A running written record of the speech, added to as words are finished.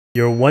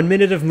Your 1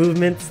 minute of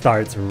movement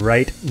starts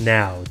right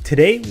now.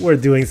 Today, we're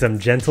doing some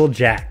gentle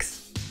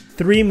jacks.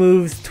 3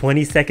 moves,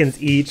 20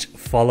 seconds each,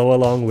 follow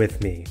along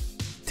with me.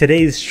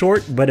 Today's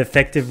short but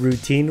effective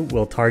routine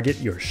will target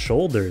your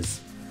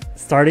shoulders.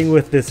 Starting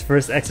with this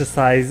first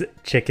exercise,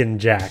 chicken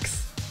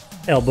jacks.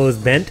 Elbows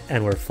bent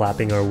and we're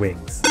flapping our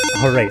wings.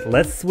 Alright,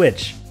 let's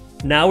switch.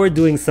 Now we're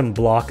doing some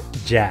block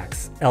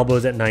jacks.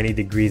 Elbows at 90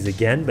 degrees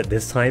again, but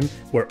this time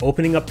we're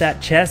opening up that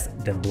chest,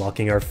 then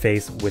blocking our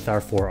face with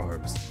our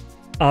forearms.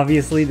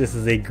 Obviously, this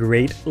is a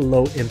great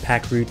low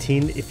impact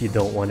routine if you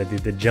don't want to do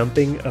the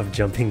jumping of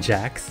jumping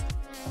jacks.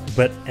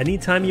 But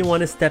anytime you want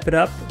to step it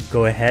up,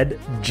 go ahead,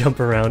 jump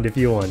around if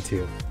you want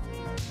to.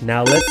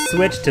 Now let's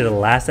switch to the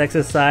last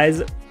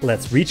exercise.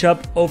 Let's reach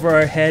up over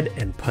our head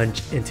and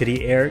punch into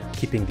the air,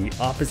 keeping the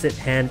opposite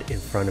hand in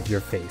front of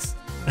your face.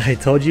 I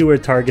told you we're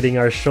targeting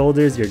our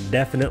shoulders. You're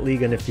definitely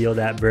going to feel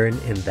that burn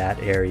in that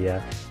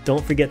area.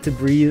 Don't forget to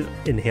breathe.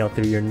 Inhale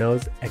through your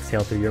nose,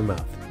 exhale through your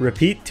mouth.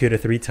 Repeat 2 to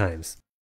 3 times.